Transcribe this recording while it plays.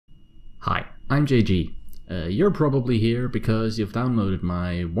Hi, I'm JG. You're probably here because you've downloaded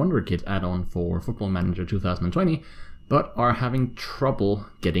my Wonderkids add-on for Football Manager 2020, but are having trouble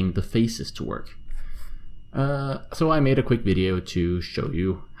getting the faces to work. So I made a quick video to show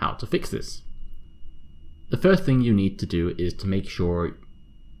you how to fix this. The first thing you need to do is to make sure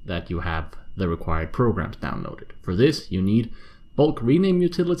that you have the required programs downloaded. For this, you need bulk rename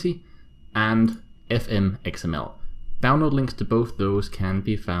utility and FMXML. Download links to both those can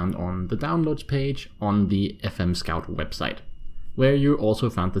be found on the downloads page on the FM Scout website, where you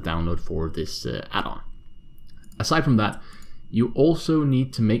also found the download for this add-on. Aside from that, you also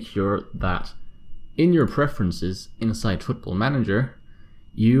need to make sure that in your preferences inside Football Manager,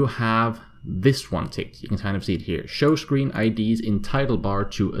 you have this one ticked. You can kind of see it here. Show screen IDs in title bar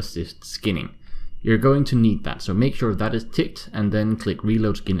to assist skinning. You're going to need that, so make sure that is ticked and then click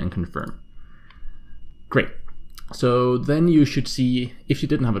reload skin and confirm. Great. So then you should see, if you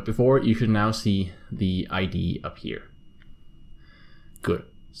didn't have it before, you should now see the ID up here. Good.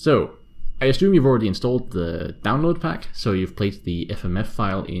 So I assume you've already installed the download pack, so you've placed the FMF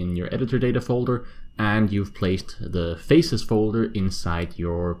file in your editor data folder, and you've placed the faces folder inside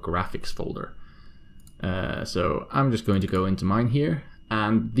your graphics folder. So I'm just going to go into mine here,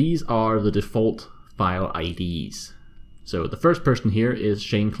 and these are the default file IDs. So the first person here is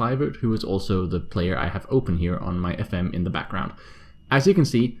Shane Clivert, who is also the player I have open here on my FM in the background. As you can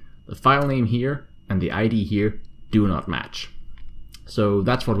see, the file name here and the ID here do not match. So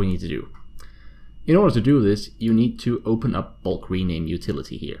that's what we need to do. In order to do this, you need to open up bulk rename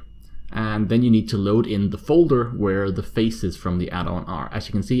utility here. And then you need to load in the folder where the faces from the add-on are. As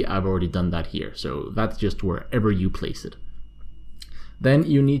you can see, I've already done that here. So that's just wherever you place it. Then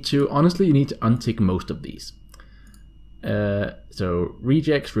you need to, honestly, you need to untick most of these. So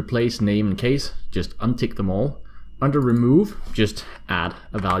rejects, replace, name, and case, just untick them all. Under remove, just add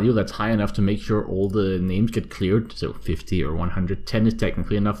a value that's high enough to make sure all the names get cleared. So 50 or 100, 10 is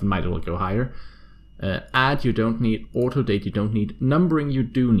technically enough, and might as well go higher. Add you don't need, auto date you don't need, numbering you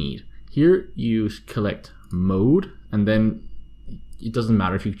do need. Here you collect mode, and then it doesn't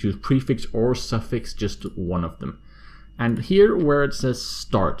matter if you choose prefix or suffix, just one of them. And here where it says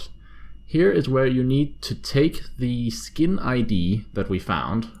start, here is where you need to take the skin ID that we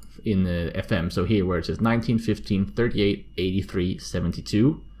found in the FM. So here where it says 19, 15, 38, 83,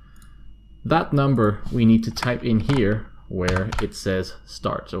 72. That number we need to type in here where it says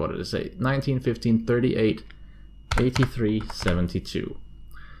start. So what did it say? 19, 15, 38, 83, 72.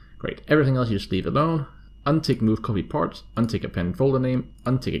 Great. Everything else you just leave alone. Untick move copy parts, untick append folder name,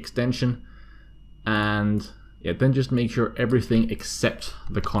 untick extension, and yeah, then just make sure everything except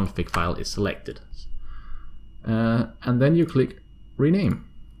the config file is selected. And then you click rename.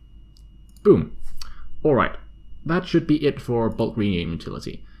 Boom. Alright, that should be it for bulk rename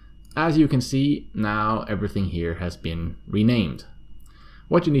utility. As you can see, now everything here has been renamed.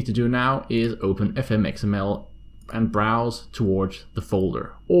 What you need to do now is open FMXML and browse towards the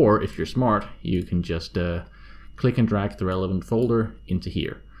folder. Or if you're smart, you can just click and drag the relevant folder into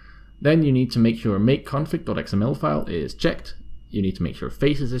here. Then you need to make sure makeconfig.xml file is checked. You need to make sure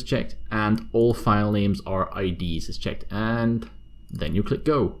faces is checked, and all file names are IDs is checked. And then you click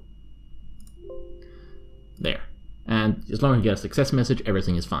go. There. And as long as you get a success message,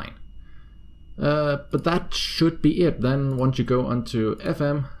 everything is fine. But that should be it. Then once you go onto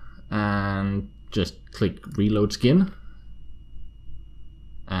FM and just click reload skin,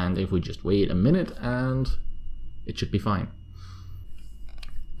 and if we just wait a minute, and it should be fine.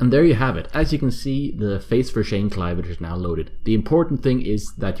 And there you have it. As you can see, the face for Shane Clivert is now loaded. The important thing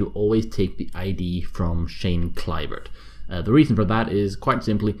is that you always take the ID from Shane Clivert. The reason for that is quite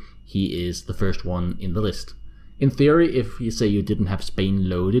simply, he is the first one in the list. In theory, if you say you didn't have Spain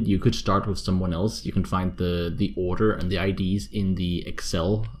loaded, you could start with someone else. You can find the order and the IDs in the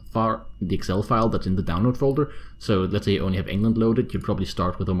Excel file that's in the download folder. So let's say you only have England loaded, you'd probably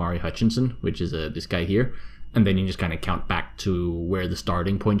start with Omari Hutchinson, which is this guy here. And then you just kind of count back to where the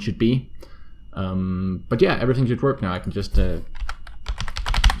starting point should be. But yeah, everything should work now. I can just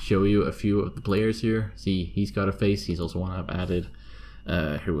show you a few of the players here. See, he's got a face. He's also one I've added.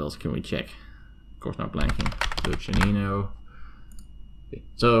 Who else can we check? Of course, not blanking. Lucianino.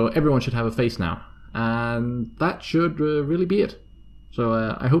 So everyone should have a face now. And that should really be it. So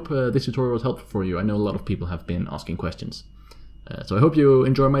I hope this tutorial was helpful for you. I know a lot of people have been asking questions. So I hope you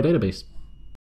enjoy my database.